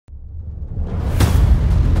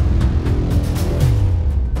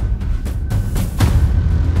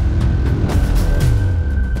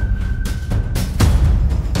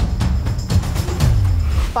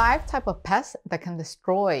type of pests that can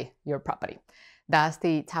destroy your property. That's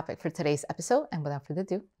the topic for today's episode. And without further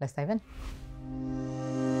ado, let's dive in.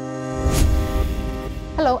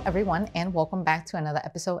 Hello, everyone, and welcome back to another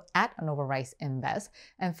episode at Novarise Invest.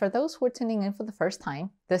 And for those who are tuning in for the first time,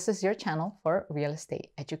 this is your channel for real estate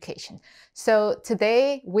education. So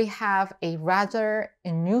today we have a rather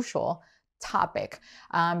unusual topic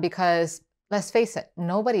because let's face it,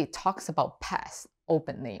 nobody talks about pests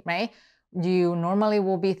openly, right? You normally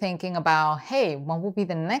will be thinking about, hey, when will be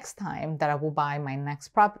the next time that I will buy my next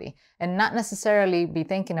property? And not necessarily be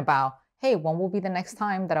thinking about, hey, when will be the next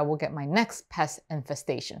time that I will get my next pest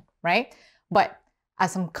infestation, right? But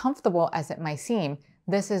as uncomfortable as it might seem,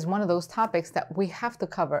 this is one of those topics that we have to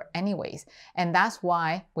cover anyways. And that's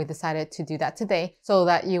why we decided to do that today, so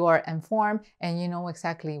that you are informed and you know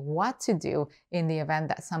exactly what to do in the event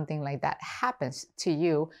that something like that happens to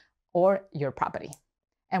you or your property.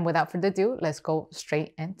 And without further ado, let's go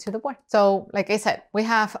straight into the board. So like I said, we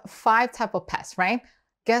have 5 types of pests, right?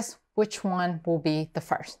 Guess which one will be the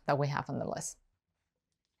first that we have on the list?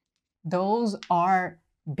 Those are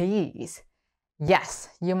bees. Yes,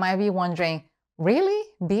 you might be wondering, really?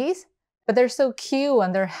 Bees? But they're so cute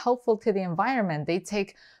and they're helpful to the environment. They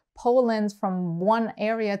take pollens from one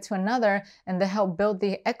area to another and they help build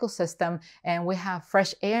the ecosystem, and we have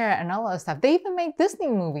fresh air and all that stuff. They even make Disney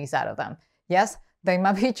movies out of them. Yes, they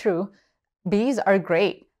might be true. Bees are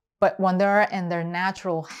great, but when they're in their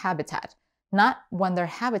natural habitat, not when their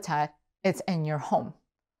habitat is in your home.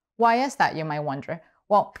 Why is that, you might wonder?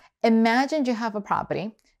 Well, imagine you have a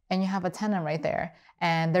property and you have a tenant right there,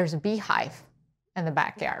 and there's a beehive in the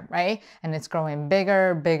backyard, right? And it's growing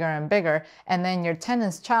bigger, bigger, and bigger. And then your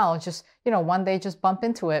tenant's child just, one day just bump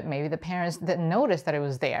into it. Maybe the parents didn't notice that it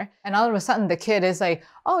was there. And all of a sudden the kid is like,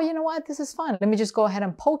 oh, you know what? This is fun. Let me just go ahead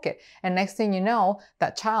and poke it. And next thing you know,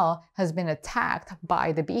 that child has been attacked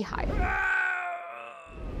by the beehive.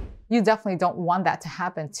 You definitely don't want that to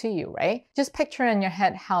happen to you, right? Just picture in your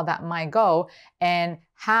head how that might go and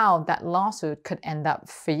how that lawsuit could end up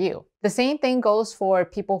for you. The same thing goes for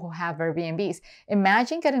people who have Airbnbs.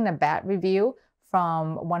 Imagine getting a bad review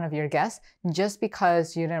from one of your guests just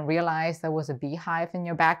because you didn't realize there was a beehive in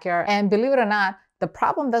your backyard. And believe it or not, the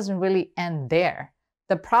problem doesn't really end there.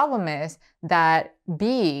 The problem is that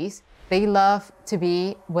bees, they love to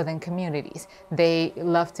be within communities. They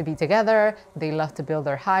love to be together. They love to build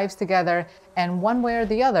their hives together. And one way or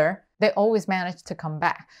the other, they always manage to come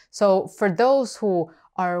back. So for those who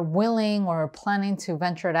are willing or planning to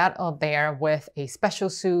venture out there with a special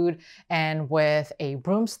suit and with a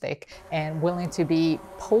broomstick and willing to be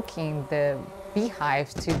poking the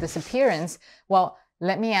beehives to disappearance, well,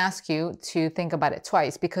 let me ask you to think about it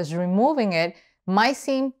twice, because removing it might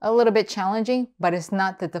seem a little bit challenging, but it's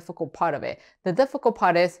not the difficult part of it. The difficult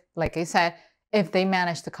part is, like I said, if they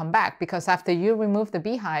manage to come back, because after you remove the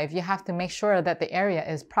beehive, you have to make sure that the area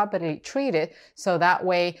is properly treated, so that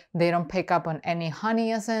way they don't pick up on any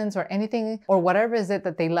honey essence or anything or whatever is it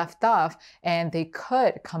that they left off, and they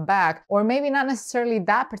could come back. Or maybe not necessarily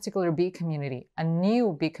that particular bee community, a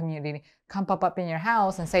new bee community come pop up in your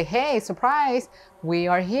house and say, hey, surprise, we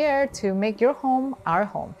are here to make your home our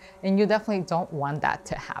home. And you definitely don't want that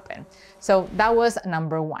to happen. So that was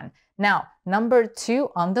number 1. Now, number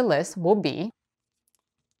 2 on the list will be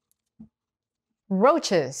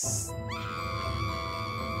roaches.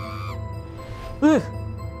 Ugh,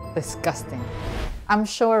 disgusting. I'm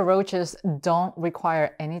sure roaches don't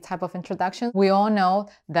require any type of introduction. We all know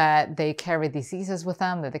that they carry diseases with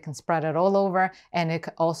them, that they can spread it all over, and it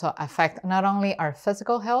could also affect not only our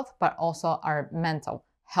physical health, but also our mental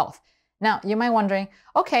health. Now, you might be wondering,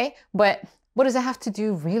 okay, but what does it have to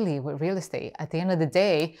do really with real estate? At the end of the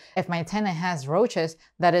day, if my tenant has roaches,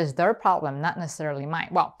 that is their problem, not necessarily mine.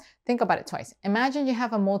 Well, think about it twice. Imagine you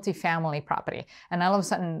have a multi-family property and all of a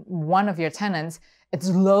sudden one of your tenants, it's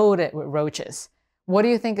loaded with roaches. What do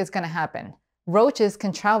you think is going to happen? Roaches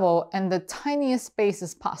can travel in the tiniest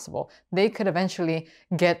spaces possible. They could eventually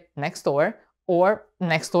get next door or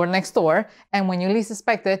next door. And when you least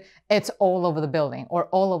suspect it, it's all over the building or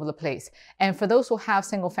all over the place. And for those who have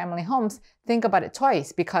single family homes, think about it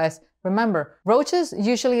twice, because remember, roaches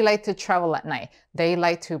usually like to travel at night. They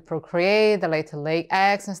like to procreate, they like to lay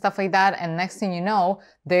eggs and stuff like that. And next thing you know,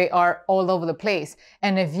 they are all over the place.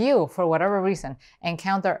 And if you, for whatever reason,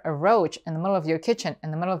 encounter a roach in the middle of your kitchen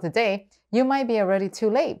in the middle of the day, you might be already too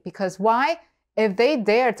late. Because why? If they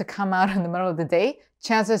dare to come out in the middle of the day,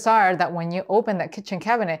 chances are that when you open that kitchen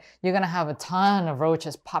cabinet, you're gonna have a ton of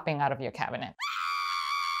roaches popping out of your cabinet.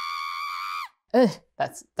 Ugh,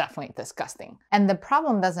 that's definitely disgusting. And the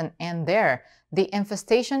problem doesn't end there. The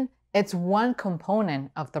infestation It's one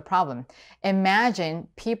component of the problem. Imagine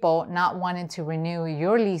people not wanting to renew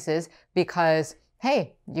your leases because,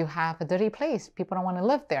 hey, you have a dirty place. People don't want to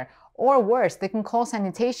live there. Or worse, they can call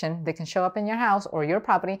sanitation. They can show up in your house or your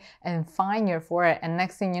property and fine you for it. And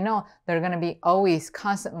next thing you know, they're going to be always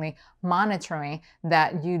constantly monitoring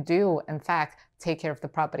that you do, in fact, take care of the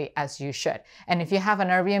property as you should. And if you have an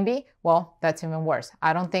Airbnb, well, that's even worse.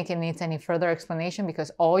 I don't think it needs any further explanation because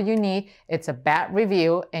all you need, it's a bad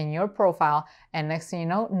review in your profile. And next thing you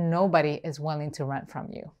know, nobody is willing to rent from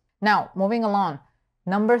you. Now, moving along,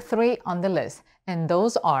 number 3 on the list, and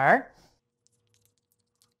those are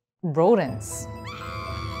rodents.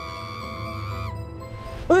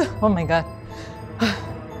 Oh my God.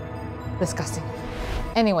 Disgusting.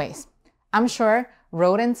 Anyways, I'm sure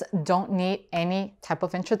rodents don't need any type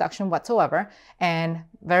of introduction whatsoever. And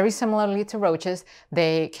very similarly to roaches,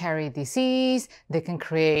 they carry disease. They can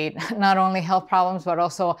create not only health problems, but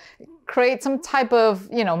also create some type of,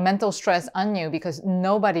 mental stress on you, because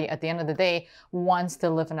nobody at the end of the day wants to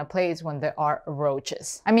live in a place when there are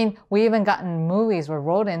roaches. I mean, we even gotten movies where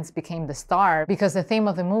rodents became the star because the theme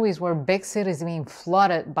of the movies were big cities being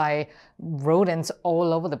flooded by rodents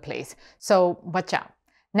all over the place. So watch out.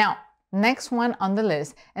 Now, next one on the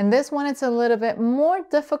list, and this one it's a little bit more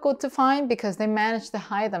difficult to find because they manage to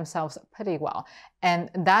hide themselves pretty well, and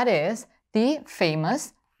that is the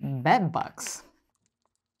famous bed bugs.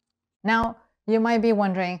 Now, you might be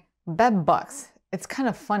wondering, bed bugs, it's kind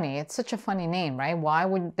of funny. It's such a funny name, right? Why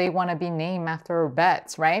would they want to be named after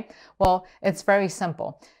beds, right? Well, it's very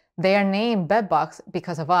simple. They are named bed bugs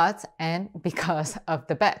because of us and because of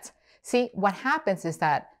the beds. See, what happens is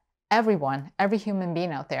that every human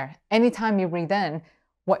being out there, anytime you breathe in,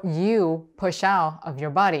 what you push out of your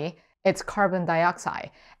body, it's carbon dioxide.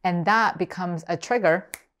 And that becomes a trigger,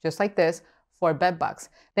 just like this, for bed bugs.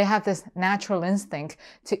 They have this natural instinct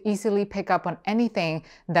to easily pick up on anything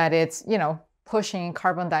that it's, pushing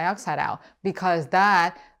carbon dioxide out, because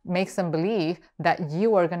that makes them believe that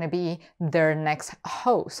you are going to be their next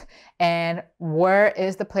host. And where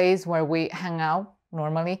is the place where we hang out?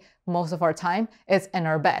 Normally, most of our time, it's in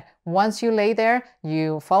our bed. Once you lay there,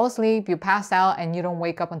 you fall asleep, you pass out, and you don't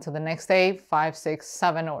wake up until the next day, 5, 6,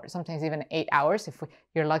 7, or sometimes even 8 hours if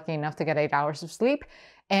you're lucky enough to get 8 hours of sleep.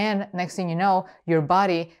 And next thing you know, your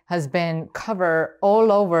body has been covered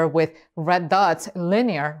all over with red dots,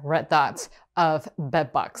 linear red dots of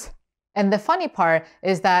bed bugs. And the funny part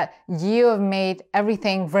is that you have made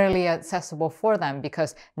everything really accessible for them,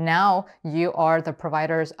 because now you are the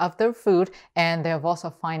providers of their food, and they have also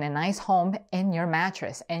find a nice home in your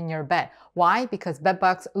mattress, in your bed. Why? Because bed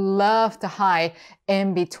bugs love to hide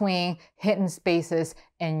in between hidden spaces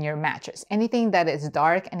in your mattress. Anything that is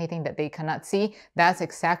dark, anything that they cannot see, that's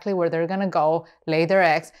exactly where they're gonna go, lay their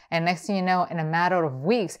eggs, and next thing you know, in a matter of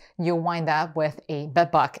weeks, you'll wind up with a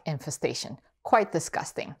bed bug infestation. Quite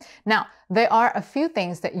disgusting. Now, there are a few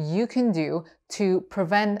things that you can do to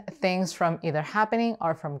prevent things from either happening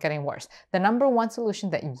or from getting worse. The number one solution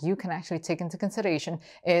that you can actually take into consideration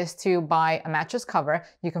is to buy a mattress cover.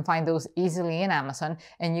 You can find those easily in Amazon,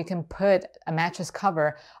 and you can put a mattress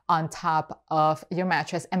cover on top of your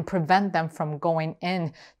mattress and prevent them from going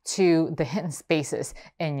into the hidden spaces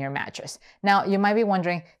in your mattress. Now, you might be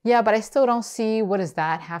wondering, yeah, but I still don't see, what does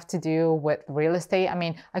that have to do with real estate? I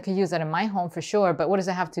mean, I could use that in my home for sure, but what does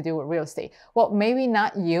it have to do with real estate? Well, maybe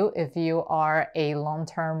not you if you are a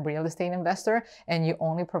long-term real estate investor and you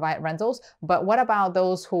only provide rentals, but what about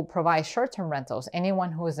those who provide short-term rentals?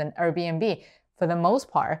 Anyone who is an Airbnb? For the most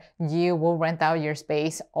part, you will rent out your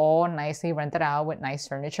space all nicely rented out with nice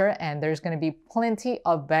furniture, and there's going to be plenty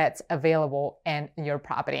of beds available in your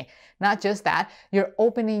property. Not just that, you're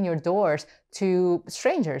opening your doors to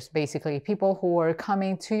strangers, basically, people who are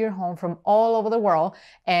coming to your home from all over the world,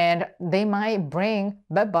 and they might bring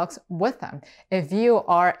bed bugs with them. If you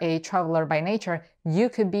are a traveler by nature, you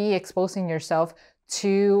could be exposing yourself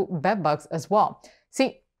to bed bugs as well.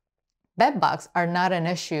 See, bed bugs are not an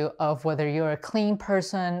issue of whether you're a clean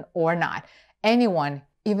person or not. Anyone,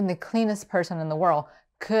 even the cleanest person in the world,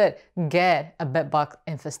 could get a bed bug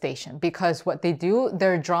infestation, because what they do,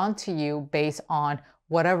 they're drawn to you based on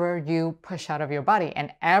whatever you push out of your body,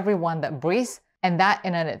 and everyone that breathes, and that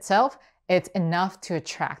in and itself, it's enough to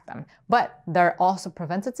attract them. But there are also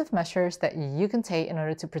preventative measures that you can take in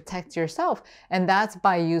order to protect yourself, and that's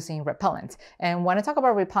by using repellent. And when I talk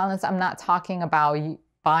about repellents, I'm not talking about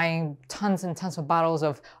buying tons and tons of bottles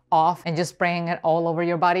of off and just spraying it all over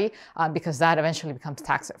your body, because that eventually becomes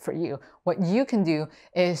toxic for you. What you can do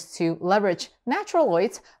is to leverage natural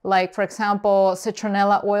oils, like for example,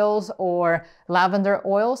 citronella oils or lavender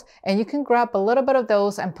oils, and you can grab a little bit of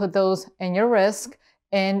those and put those in your wrist,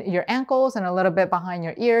 in your ankles and a little bit behind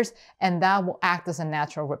your ears, and that will act as a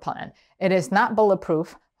natural repellent. It is not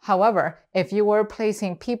bulletproof. However, if you were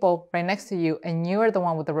placing people right next to you and you're the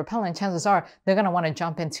one with the repellent, chances are they're going to want to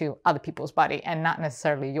jump into other people's body and not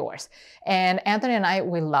necessarily yours. And Anthony and I,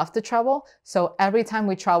 we love to travel. So every time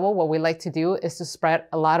we travel, what we like to do is to spread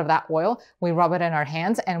a lot of that oil. We rub it in our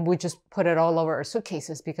hands and we just put it all over our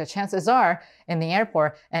suitcases, because chances are in the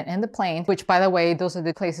airport and in the plane, which by the way, those are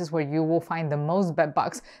the places where you will find the most bed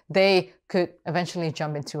bugs, they could eventually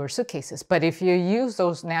jump into our suitcases. But if you use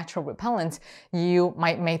those natural repellents, you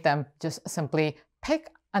might make them just simply pick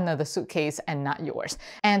another suitcase and not yours.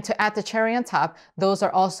 And to add the cherry on top, those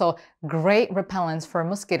are also great repellents for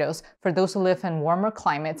mosquitoes, for those who live in warmer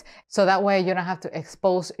climates. So that way you don't have to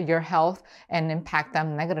expose your health and impact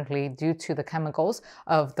them negatively due to the chemicals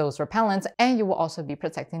of those repellents. And you will also be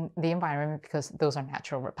protecting the environment because those are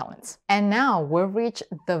natural repellents. And now we've reached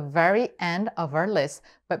the very end of our list.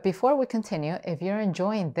 But before we continue, if you're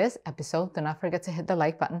enjoying this episode, do not forget to hit the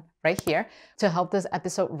like button right here to help this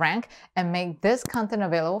episode rank and make this content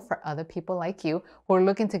available for other people like you who are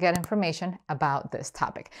looking to get information about this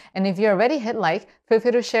topic. And if you already hit like, feel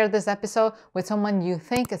free to share this episode with someone you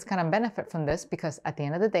think is going to benefit from this, because at the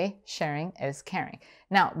end of the day, sharing is caring.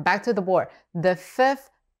 Now, back to the board. The fifth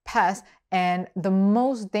pest, and the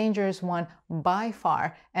most dangerous one by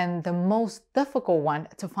far, and the most difficult one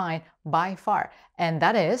to find by far, and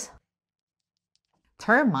that is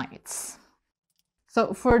termites.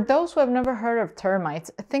 So for those who have never heard of termites,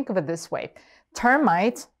 think of it this way.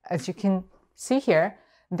 Termites, as you can see here,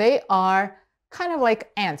 they are kind of like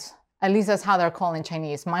ants. At least that's how they're called in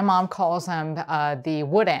Chinese. My mom calls them the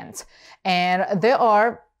wood ants. And they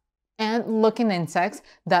are ant-looking insects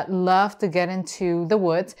that love to get into the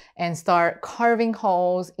woods and start carving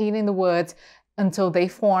holes, eating the woods until they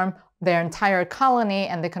form their entire colony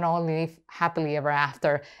and they can all live happily ever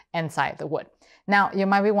after inside the wood. Now, you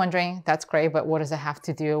might be wondering, that's great, but what does it have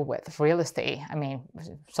to do with real estate? I mean,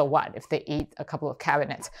 so what if they eat a couple of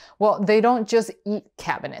cabinets? Well, they don't just eat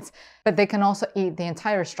cabinets, but they can also eat the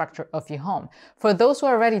entire structure of your home. For those who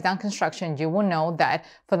are already done construction, you will know that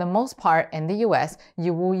for the most part in the US,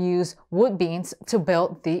 you will use wood beams to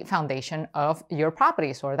build the foundation of your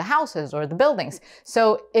properties or the houses or the buildings.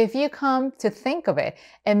 So if you come to think of it,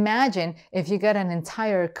 imagine if you get an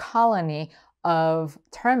entire colony of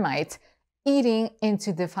termites eating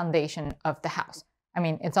into the foundation of the house. I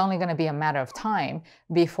mean, it's only going to be a matter of time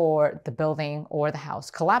before the building or the house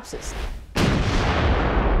collapses.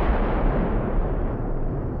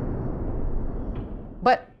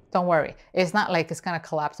 But don't worry, it's not like it's going to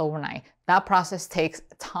collapse overnight. That process takes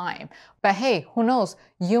time. But hey, who knows?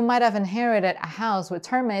 You might have inherited a house with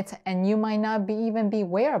termites and you might not even be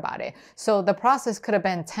aware about it. So the process could have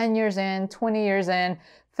been 10 years in, 20 years in,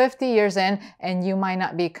 50 years in, and you might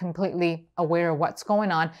not be completely aware of what's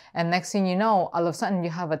going on. And next thing you know, all of a sudden you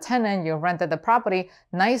have a tenant, you rented the property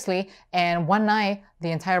nicely, and one night the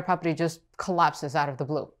entire property just collapses out of the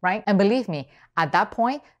blue, right? And believe me, at that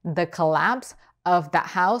point, the collapse of that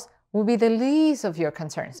house will be the least of your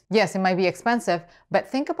concerns. Yes, it might be expensive, but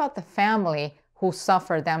think about the family who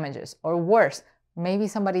suffer damages, or worse, maybe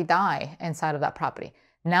somebody die inside of that property.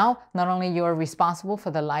 Now, not only you are responsible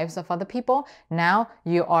for the lives of other people, now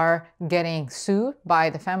you are getting sued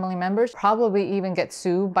by the family members, probably even get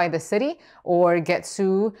sued by the city or get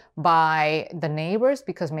sued by the neighbors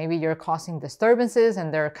because maybe you're causing disturbances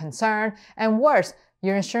and they're concerned. And worse,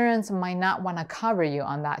 your insurance might not want to cover you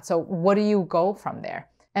on that. So what do you go from there?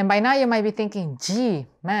 And by now you might be thinking, gee,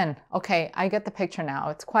 man, okay, I get the picture now.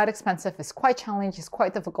 It's quite expensive, it's quite challenging, it's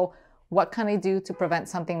quite difficult. What can I do to prevent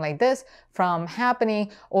something like this from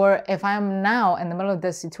happening? Or if I'm now in the middle of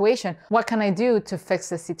this situation, what can I do to fix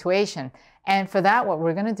the situation? And for that, what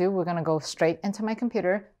we're gonna do, we're gonna go straight into my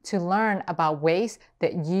computer to learn about ways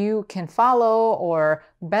that you can follow or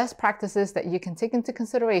best practices that you can take into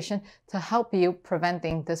consideration to help you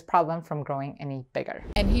preventing this problem from growing any bigger.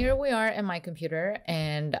 And here we are in my computer,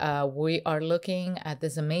 and we are looking at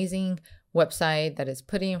this amazing website that is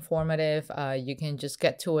pretty informative. You can just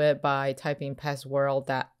get to it by typing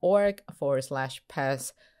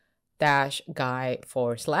pestworld.org/pest guide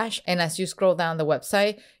 /. And as you scroll down the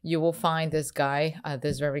website, you will find this guide,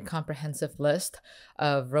 this very comprehensive list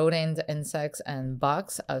of rodent, insects, and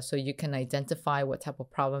bugs, so you can identify what type of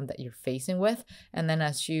problem that you're facing with. And then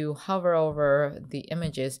as you hover over the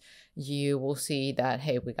images, you will see that,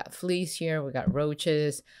 hey, we got fleas here, we got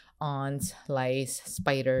roaches, ants, lice,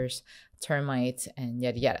 spiders, termites, and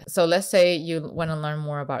yada yada. So let's say you want to learn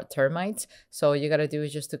more about termites. So all you got to do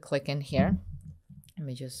is just to click in here. Let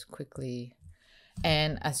me just quickly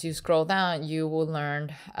And as you scroll down, you will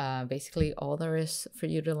learn basically all there is for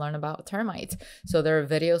you to learn about termites. So there are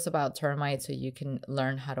videos about termites, so you can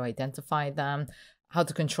learn how to identify them, how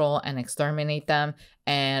to control and exterminate them,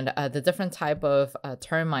 and the different type of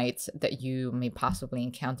termites that you may possibly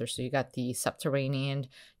encounter. So you got the subterranean,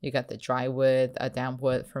 you got the drywood,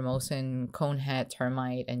 dampwood, Formosan, conehead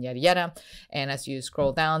termite, and yada yada. And as you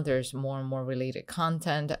scroll down, there's more and more related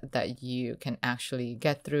content that you can actually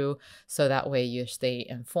get through, so that way you stay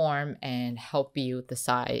informed and help you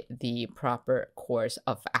decide the proper course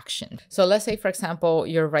of action. So let's say, for example,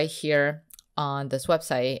 you're right here on this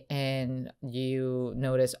website and you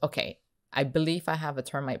notice, okay, I believe I have a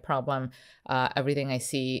termite problem. Everything I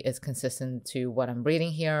see is consistent to what I'm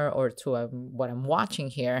reading here or to what I'm watching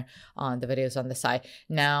here on the videos on the side.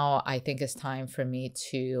 Now I think it's time for me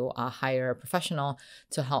to hire a professional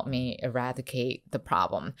to help me eradicate the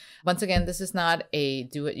problem. Once again, this is not a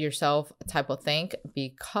do-it-yourself type of thing,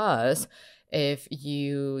 because if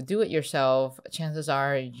you do it yourself, chances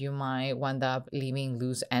are you might wind up leaving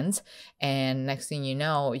loose ends. And next thing you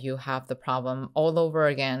know, you have the problem all over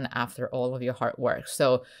again after all of your hard work.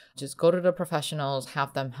 So just go to the professionals,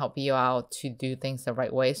 have them help you out to do things the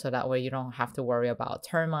right way. So that way you don't have to worry about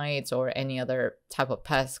termites or any other type of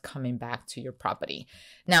pest coming back to your property.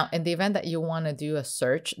 Now, in the event that you want to do a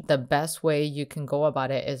search, the best way you can go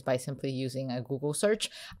about it is by simply using a Google search.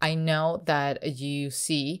 I know that you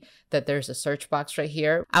see that there's a search box right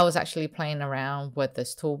here. I was actually playing around with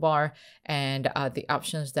this toolbar, and the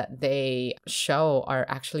options that they show are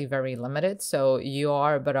actually very limited. So you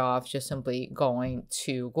are better off just simply going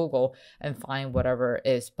to Google and find whatever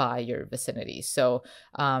is by your vicinity. So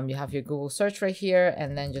you have your Google search right here,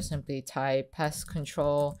 and then just simply type pest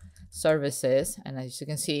control services, and as you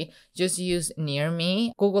can see, just use near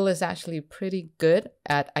me. Google is actually pretty good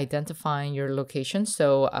at identifying your location,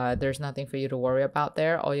 so there's nothing for you to worry about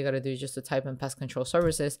there. All you got to do is just to type in pest control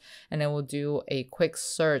services, and it will do a quick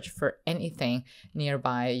search for anything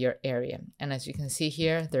nearby your area. And as you can see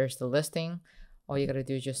here, there's the listing. All you got to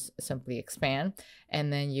do is just simply expand,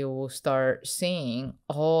 and then you will start seeing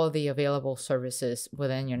all the available services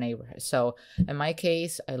within your neighborhood. So in my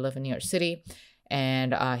case, I live in New York City,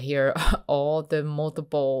 and here are all the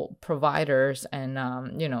multiple providers and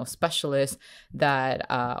specialists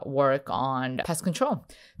that work on pest control.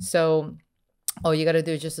 So all you got to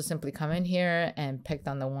do is just to simply come in here and pick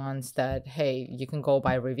on the ones that, hey, you can go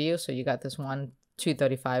by review. So you got this one,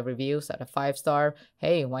 235 reviews at a 5-star.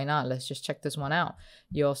 Hey, why not? Let's just check this one out.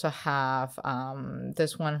 You also have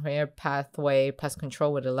this one here, Pathway Pest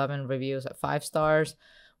Control, with 11 reviews at 5 stars.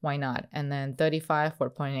 Why not? And then 35,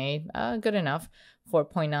 4.8, good enough.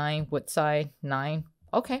 4.9, Woodside, 9.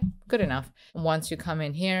 Okay, good enough. Once you come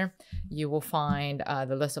in here, you will find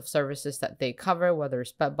the list of services that they cover, whether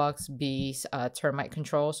it's bedbugs, bees, termite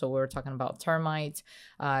control. So we're talking about termites.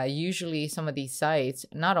 Usually some of these sites,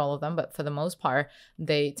 not all of them, but for the most part,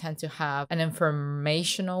 they tend to have an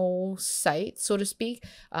informational site, so to speak,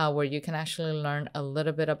 where you can actually learn a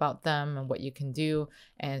little bit about them and what you can do,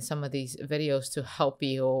 and some of these videos to help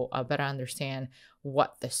you better understand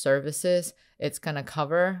what the services it's going to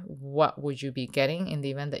cover, what would you be getting in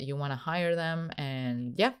the event that you want to hire them.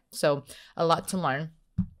 And yeah, so a lot to learn.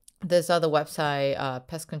 This other website,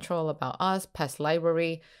 Pest Control About Us, Pest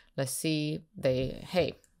Library. Let's see,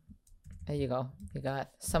 hey, there you go. You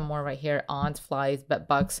got some more right here. Ants, flies, bed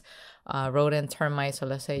bugs, rodent, termites. So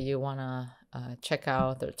let's say you want to check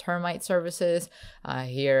out their termite services.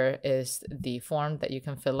 Here is the form that you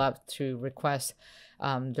can fill up to request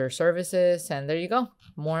their services, and there you go,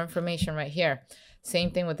 more information right here. Same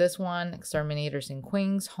thing with this one, exterminators and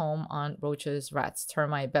queens, home on roaches, rats,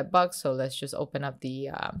 termite, bed bugs. So let's just open up the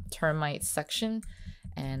termite section,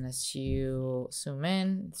 and as you zoom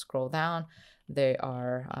in, scroll down, they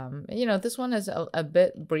are this one is a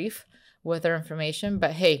bit brief with their information,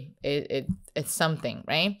 but hey, it's something,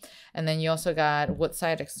 right? And then you also got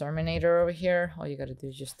Woodside Exterminator over here. All you got to do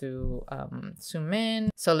is just to zoom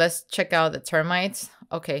in. So let's check out the termites.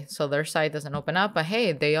 Okay, so their site doesn't open up, but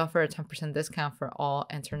hey, they offer a 10% discount for all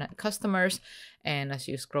internet customers. And as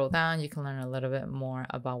you scroll down, you can learn a little bit more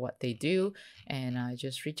about what they do, and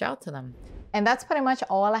just reach out to them. And that's pretty much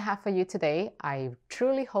all I have for you today. I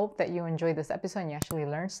truly hope that you enjoyed this episode and you actually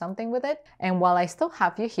learned something with it. And while I still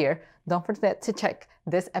have you here, don't forget to check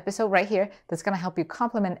this episode right here. That's going to help you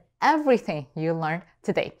complement everything you learned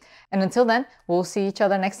today. And until then, we'll see each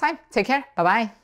other next time. Take care. Bye-bye.